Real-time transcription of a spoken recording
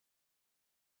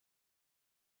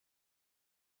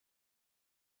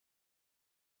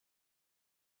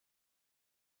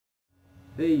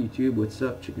Hey YouTube, what's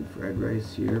up? Chicken Fried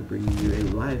Rice here, bringing you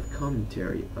a live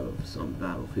commentary of some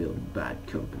Battlefield Bad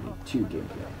Company 2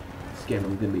 gameplay. This game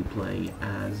I'm going to be playing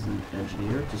as an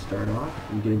engineer to start off.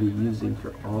 I'm going to be using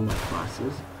for all my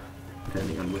classes,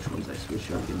 depending on which ones I switch,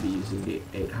 I'm going to be using the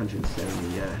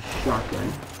 870 shotgun,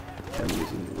 which I'm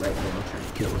using right now, trying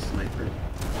to kill a sniper.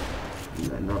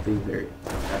 And not being very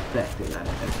effective at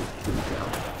it, as you can tell.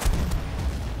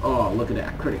 Oh, look at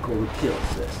that, critical kill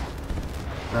assist.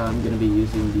 I'm going to be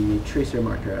using the tracer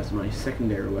marker as my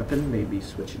secondary weapon, maybe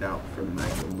switch it out for the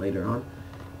Magnum later on.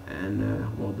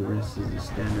 And, well, the rest is the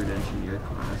standard engineer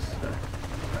class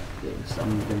thing. So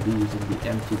I'm going to be using the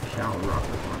empty cal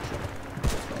rocket launcher.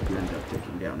 If I do end up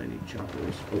taking down any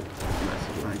choppers. Oh, that's a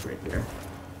massive lag right there.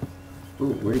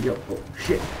 Oh, where'd he go? Oh,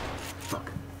 shit.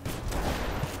 Fuck.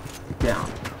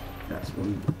 Down. That's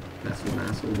one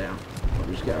asshole down. Oh,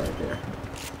 there's a guy right there.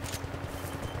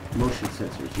 Motion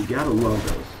sensors, you gotta love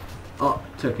those. Oh,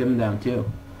 took him down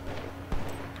too.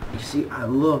 You see, I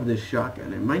love this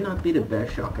shotgun. It might not be the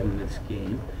best shotgun in this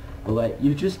game, but like,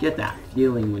 you just get that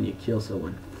feeling when you kill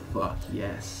someone. Fuck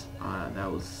yes,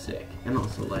 that was sick. And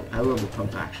also, like, I love the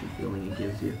pump action feeling it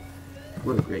gives you.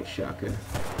 What a great shotgun.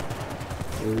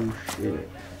 Oh shit.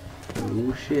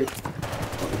 Oh shit.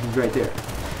 Oh, he's right there.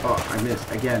 Oh, I missed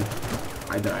again.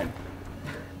 I died.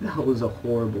 That was a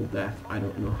horrible death. I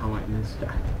don't know how I missed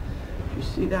that. Did you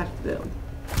see that film?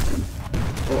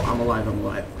 Oh, I'm alive, I'm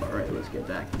alive. Alright, let's get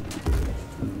back.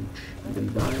 I'm gonna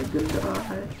die, I'm gonna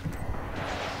die.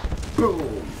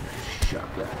 Boom!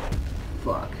 Shot that.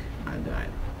 Fuck, I died.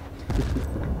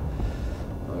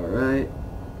 Alright,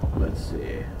 let's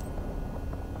see.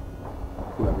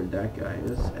 Whoever that guy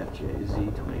is,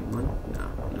 FJZ21.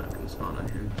 No, I'm not gonna spawn on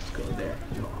him. Let's go there.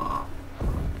 Go off.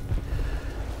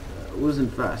 It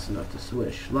wasn't fast enough to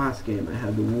switch. Last game I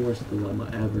had the worst dilemma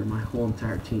ever. My whole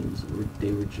entire teams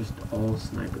they were just all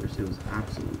snipers. It was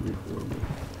absolutely horrible.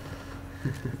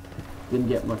 Didn't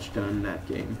get much done in that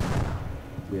game.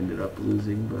 We ended up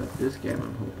losing, but this game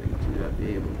I'm hoping to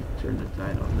be able to turn the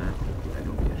tide on that. Hopefully I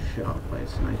don't get shot by a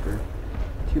sniper.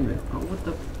 2 minutes. Oh, what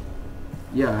the?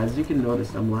 Yeah, as you can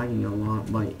notice, I'm lagging a lot.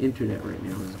 My internet right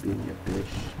now is being a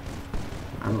bitch.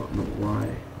 I don't know why.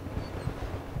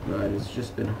 But it's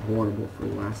just been horrible for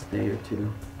the last day or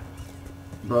two.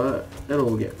 But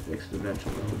it'll get fixed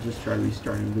eventually. I'll just try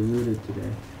restarting the router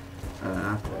today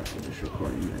after I finish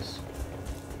recording this.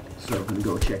 So I'm gonna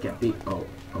go check at B. Oh,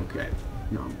 okay.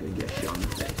 No, I'm gonna get shot in the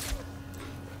face.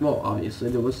 Well,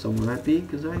 obviously there was someone at B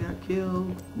because I got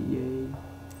killed. Yay.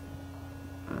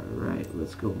 Alright,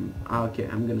 let's go. Okay,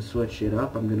 I'm gonna switch it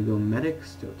up. I'm gonna go medic,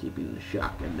 still keeping the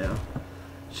shotgun though.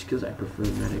 Just because I prefer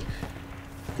medic.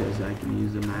 Because I can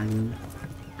use the Magnum,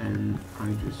 and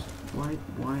I just, why,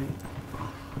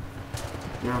 oh.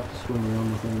 You have to swim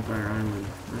around the whole entire island,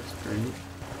 that's great.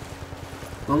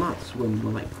 Well, not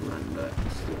swim like run, but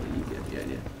still, you get the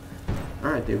idea.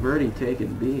 Alright, they've already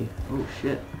taken B, oh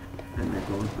shit, and they're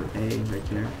going for A right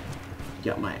there.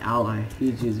 Got my ally,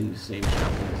 he's using the same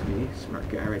shotgun as me, smart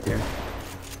guy right there.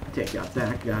 Take out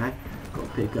that guy, go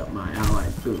pick up my ally,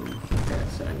 boom,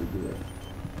 that's how you do it.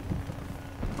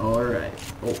 Alright.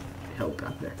 Oh,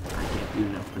 helicopter. I can't do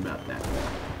nothing about that.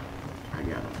 I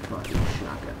got a fucking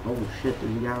shotgun. Oh shit,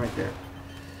 there's a guy right there.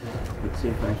 Let's see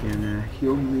if I can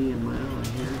heal me and my ally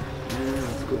here. Yeah,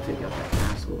 let's go take out that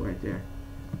asshole right there.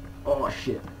 Oh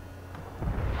shit.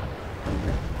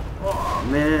 Okay. Oh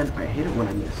man, I hate it when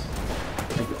I miss.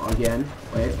 Like, again.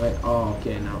 Wait. Oh,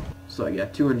 okay, now. So I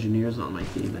got 2 engineers on my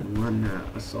team and 1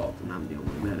 assault, and I'm the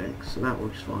only medic, so that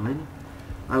works fine.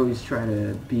 I always try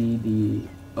to be the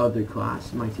other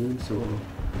class in my team, so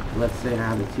let's say I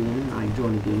have a team, I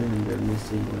join a game and they're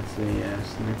missing, let's say, a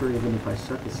sniper. Even if I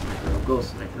suck at sniper, I'll go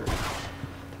sniper.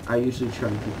 I usually try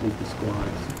to complete the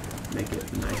squads, make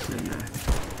it nice and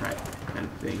tight kind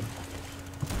of thing.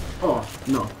 Oh,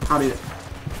 no, how did it?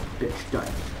 Bitch, die.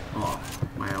 Oh,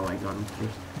 my ally got him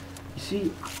first. You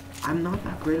see, I'm not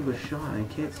that great of a shot. I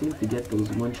can't seem to get those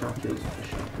one-shot kills with the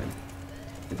shotgun.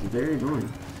 It's very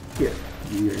annoying. Here,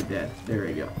 you're dead. There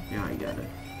we go. Now I got it.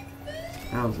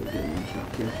 That was a good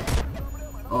one-shot kill.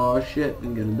 Oh shit,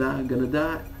 I'm gonna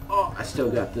die. Oh, I still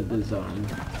got the design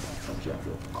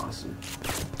objective. Awesome.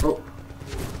 Oh,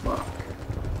 fuck.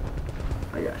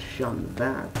 I got shot in the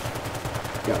back.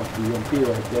 Got a BMP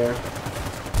right there.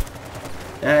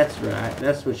 That's right.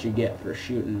 That's what you get for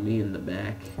shooting me in the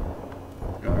back.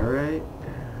 Alright.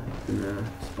 I'm gonna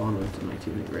spawn onto my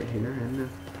teammate right here and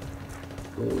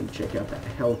go and check out that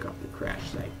helicopter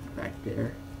crash site back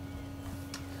there.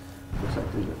 Looks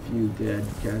like there's a few dead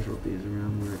casualties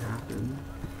around where it happened.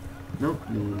 Nope,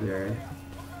 no one there.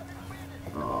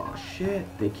 Oh shit,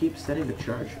 they keep setting the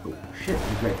charge. Oh shit,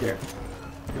 he's right there.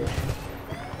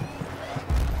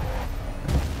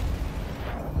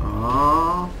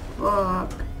 Oh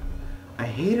fuck. I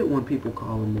hate it when people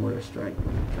call a mortar strike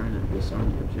when they're trying to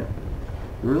disarm the objective.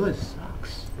 It really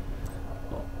sucks.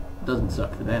 Well, it doesn't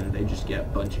suck for them, they just get a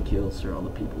bunch of kills for all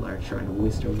the people that are trying to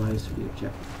waste their lives for the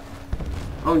objective.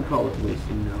 I wouldn't call it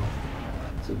wasting, no.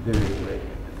 It's a very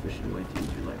efficient way to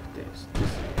use your life days.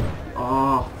 Just,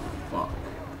 oh fuck.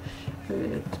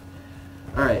 Shit.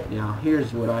 Alright, now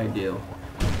here's what I do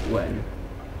when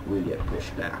we get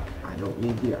pushed back. I don't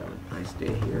leave the island. I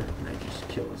stay here and I just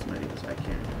kill as many as I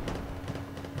can.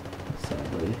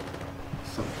 Sadly,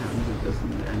 sometimes it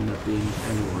doesn't end up being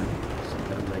anyone.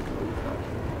 Sometimes I go without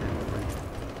killing anyone.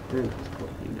 There goes poor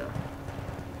guy.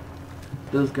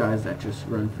 Those guys that just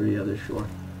run for the other shore.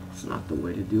 It's not the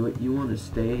way to do it. You want to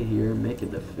stay here, make a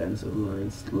defensive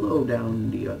line, slow down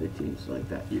the other teams like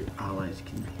that. Your allies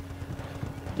can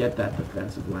get that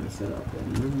defensive line set up.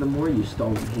 And the more you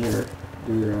stall them here,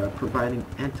 you're providing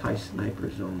anti-sniper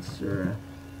zones for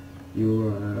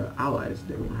your allies.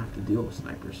 They won't have to deal with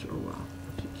snipers for a while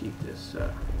if you keep this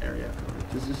area covered.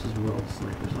 Because this is where all the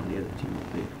snipers on the other team will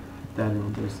be. That are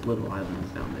on those little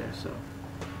islands down there, so.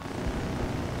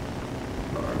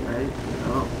 Alright,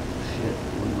 oh shit,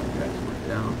 one of my guys went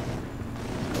down.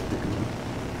 Let's go pick him up.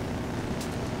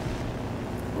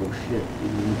 Oh shit,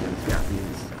 these minigun's got me in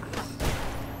the sights.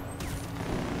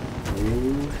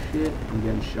 Oh shit, I'm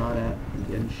getting shot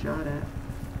at,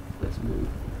 Let's move.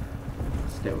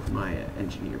 Stay with my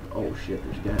engineer. Oh shit,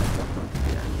 there's guys up front of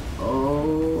the island.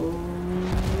 Oh,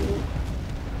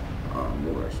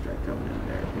 more strike coming in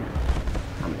there.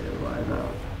 I made it alive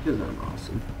out, because I'm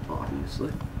awesome,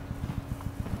 obviously.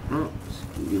 Oh,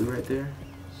 Skidoo right there.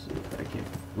 Let's see if I can.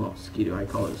 Well, Skidoo, I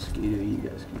call it a Skidoo. You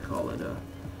guys can call it a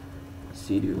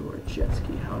Sea-Doo or a jet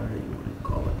ski, however you want to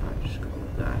call it. I just call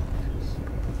it that because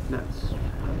that's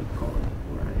how they call it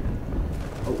where I am.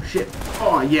 Oh shit!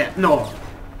 Oh yeah, no!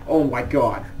 Oh my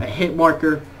god! A hit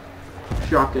marker.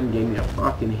 Shotgun gave me a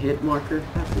fucking hit marker.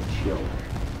 That's a joke.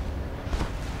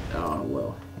 Oh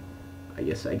well. I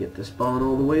guess I get to spawn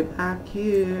all the way back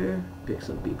here. Pick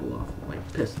some people off with my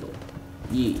pistol.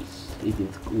 Yes, it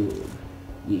is good.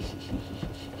 Yes,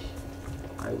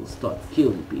 I will start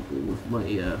killing people with my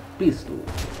pistol,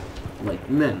 like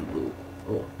men do.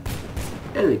 Oh,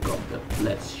 helicopter,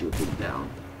 let's shoot him down.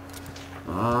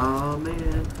 Ah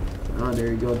man. Oh, there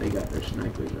you go, they got their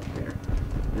snipers up there.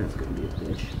 That's gonna be a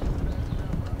bitch.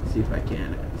 Let's see if I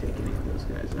can take any of those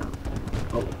guys out.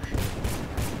 Oh shit.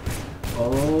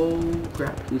 Oh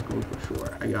crap, he's going for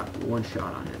sure. I got one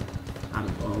shot on him. Out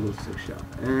of all those 6 shots.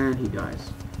 And he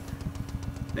dies.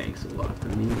 Thanks a lot for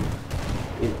me.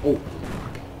 Oh,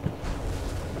 fuck.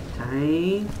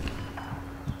 Tank.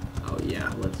 Oh yeah,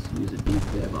 let's use a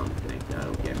defib on the tank.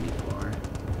 That'll get me far.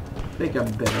 I think I'm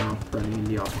better off running in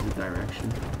the opposite direction.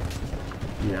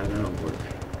 Yeah, that'll work.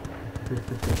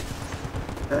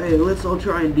 Hey, let's all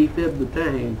try and defib the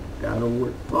tank. That'll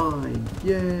work fine.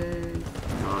 Yay.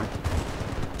 Not.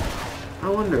 I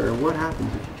wonder what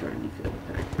happens if you try and defib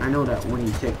the tank. I know that when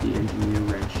you take the engineer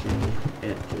wrench and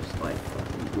it just like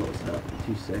fucking blows it up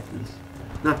in 2 seconds.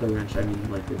 Not the wrench, I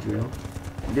mean like the drill.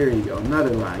 There you go,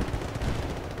 another lag.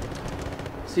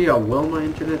 See how well my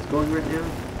internet's going right now?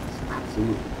 It's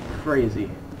absolutely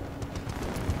crazy.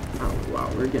 Oh wow,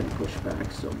 we're getting pushed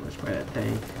back so much by that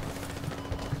tank.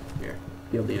 Here,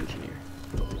 kill the engineer.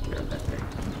 Go grab that tank.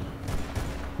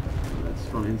 Let's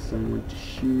find someone to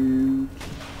shoot.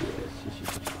 Yes.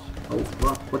 Oh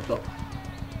fuck, what the?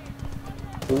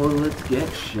 Or let's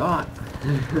get shot.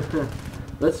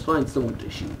 Let's find someone to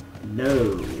shoot. No,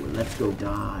 let's go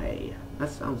die. That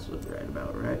sounds right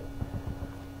about right.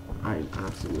 I'm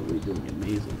absolutely doing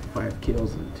amazing. 5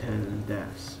 kills and 10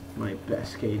 deaths. My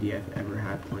best KD I've ever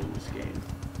had playing this game.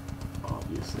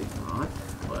 Obviously not,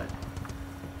 but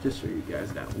just for you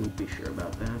guys that won't be sure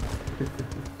about that.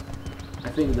 I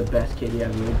think the best KD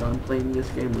I've ever done playing this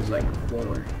game was like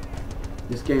 4.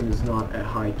 This game is not a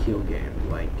high kill game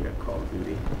like Call of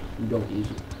Duty. You don't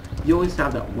usually. You always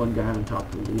have that one guy on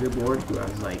top of the leaderboard who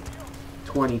has like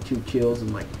 22 kills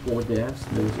and like 4 deaths.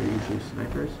 Those are usually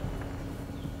snipers.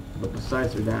 But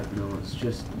besides that, no, it's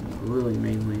just really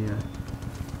mainly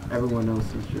everyone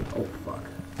else is just fuck.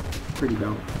 Pretty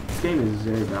balanced. This game is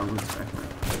very balanced. I find.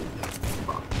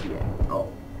 Fuck yeah.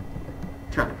 Oh,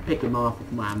 trying to pick him off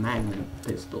with my magnum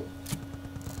pistol.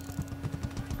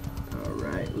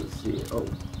 Alright, let's see. Oh,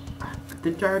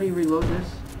 didn't I already reload this?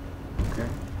 Okay,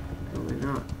 probably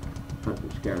not. Oh,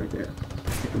 there's a guy right there.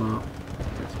 Pick him off.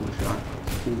 That's 1 shot.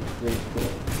 2, 3,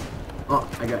 4.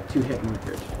 Oh, I got 2 hit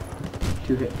markers.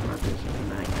 2 hit markers with the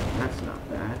mag gun. That's not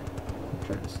bad. I'm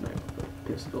trying to snipe with a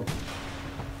pistol.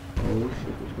 Oh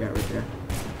shit, there's a guy right there.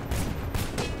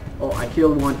 Oh, I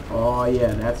killed one. Oh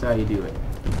yeah, that's how you do it.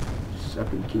 Just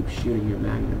fucking keep shooting your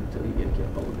magnum until you get a kill.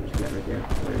 Oh, there's a guy right there.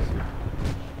 Where is he?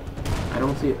 I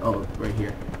don't see it. Oh, right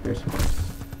here. There's one.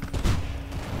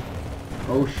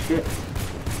 Oh shit.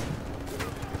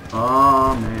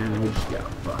 Oh man, I just got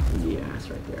fucked in the ass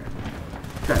right there.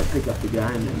 Try to pick up the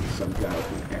guy and then some guy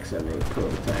with an XMA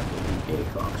prototype with an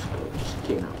ACOG scope just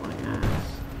came out my ass.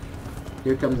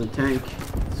 Here comes a tank.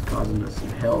 It's causing us some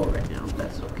hell right now.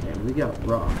 That's okay. We got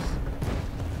rocks.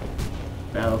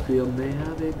 Battlefield may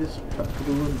have a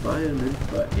destructible environment,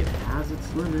 but it has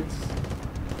its limits.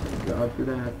 Thank God for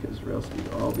that, because or else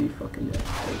we'd all be fucking dead.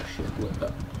 Oh shit, what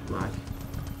the black?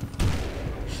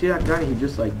 See that guy? He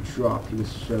just like dropped. He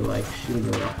was so like shooting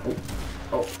around.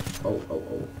 Oh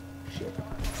shit.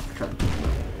 I'm trying to pick him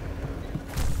up.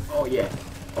 Oh yeah.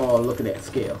 Oh, look at that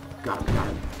scale. Got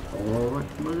him. Oh,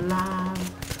 I'm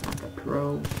alive. Like a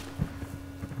pro.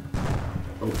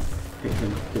 Oh, pick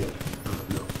him up too.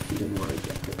 No, he didn't want to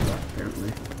get picked up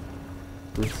apparently.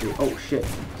 Let's see. Oh shit.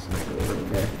 Sniper right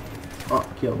there. Oh,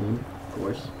 killed him, of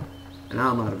course. And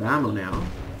now I'm out of ammo now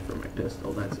for my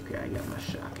pistol. That's okay. I got my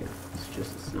shotgun.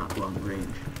 It's not long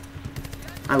range.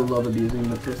 I love abusing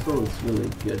the pistol. It's really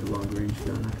good long range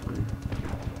gun, I find.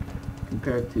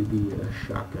 Compared to the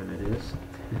shotgun it is.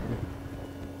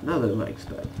 Another leg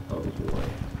spec. Oh boy.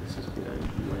 This is good.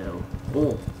 Well.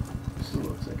 Oh. This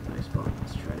looks like a nice bomb.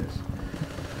 Let's try this.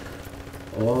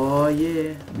 Oh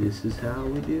yeah. This is how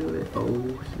we do it.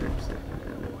 Oh, snap.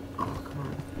 Oh, come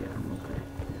on. Yeah, I'm okay.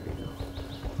 There we go.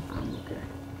 I'm okay.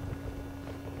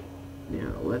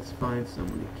 Now, let's find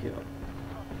someone to kill.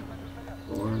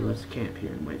 Or let's camp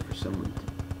here and wait for someone to...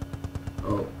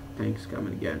 Oh, tanks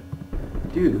coming again.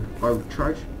 Dude, our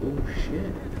charge... Oh,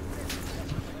 shit.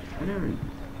 I never...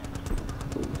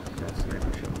 Oh, that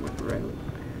sniper shot went right over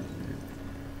my head, man.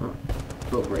 Oh,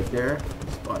 boat right there.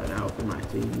 Spotted out for my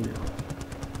team, you know.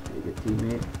 Be a good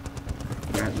teammate.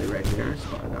 Bradley right there.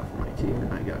 Spotted out for my team,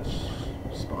 and I got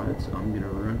spotted, so I'm gonna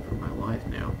run for my life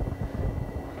now.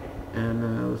 And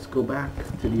let's go back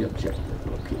to the objective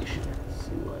location.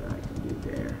 See what I can do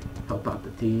there. Help out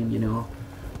the team, you know.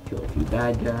 Kill a few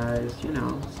bad guys, you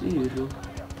know. It's the usual.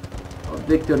 Our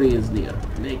victory is near.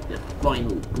 Make the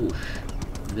final push.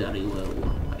 Very well.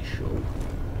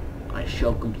 I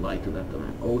shall comply to that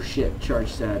demand. Oh shit, charge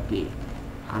SAD P.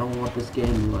 I don't want this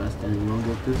game to last any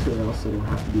longer, because or else it'll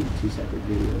have to be 2 separate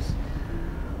videos.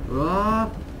 Oh,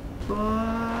 fuck.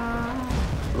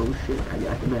 Oh shit, I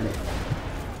got the medic.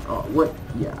 Oh, what?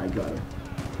 Yeah, I got him.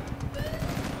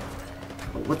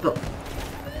 Oh, what the?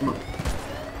 Come on.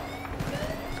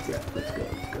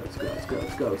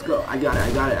 Let's go. I got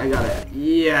it.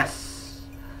 Yes!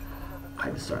 I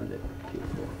disarmed it.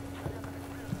 Beautiful.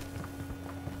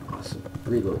 Awesome.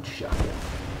 Reload shotgun.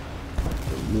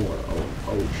 More.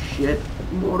 Oh shit.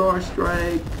 Mortar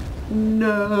strike.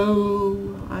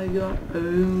 No! I got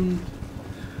owned.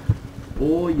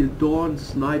 Oh, you darn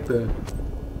sniper.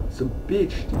 It's a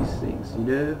bitch, these things, you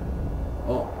know?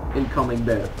 Oh, incoming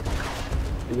bear.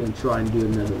 They're gonna try and do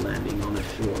another landing on the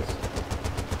shores.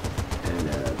 And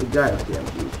the guy with the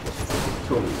MG is just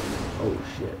totally... Oh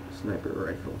shit, sniper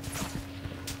rifle.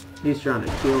 He's trying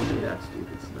to kill me, that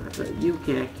stupid sniper. You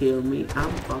can't kill me,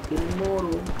 I'm fucking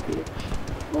immortal, bitch.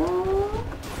 Oh.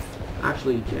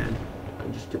 Actually, you can. I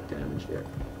just took damage there.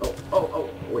 Oh,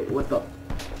 wait, what the?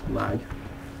 Lag.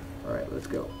 Alright, let's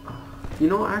go. You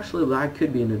know, actually, lag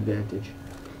could be an advantage.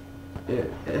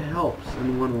 It helps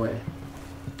in one way.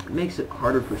 It makes it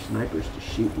harder for snipers to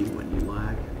shoot you when you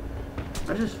lag.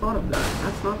 I just thought of that.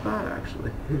 That's not bad,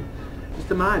 actually.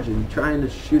 Just imagine trying to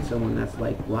shoot someone that's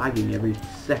like lagging every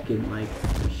second, like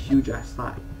a huge ass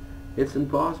lag. It's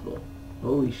impossible.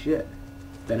 Holy shit.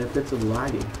 Benefits of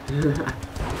lagging. Never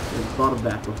thought of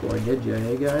that before, did you,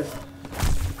 hey guys?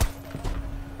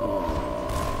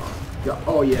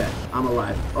 Oh yeah, I'm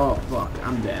alive. Oh fuck,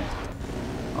 I'm dead.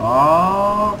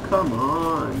 Oh, come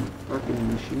on.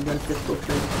 Fucking machine gun pistol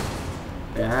thing.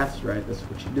 That's right, that's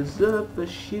what you deserve for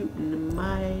shooting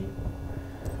my...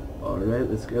 Alright,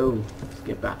 let's go. Let's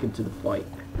get back into the fight.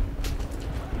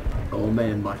 Oh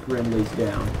man, my friend lays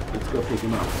down. Let's go pick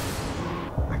him up.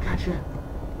 I gotcha.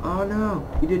 Oh no,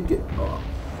 he didn't get... Oh,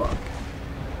 fuck.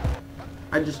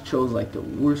 I just chose like the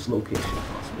worst location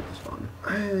possible to spawn.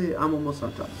 Hey, I'm almost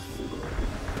on top.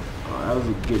 Oh, that was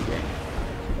a good game.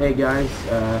 Hey guys,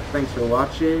 thanks for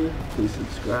watching. Please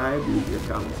subscribe, leave your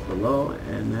comments below,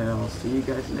 and I'll see you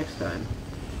guys next time.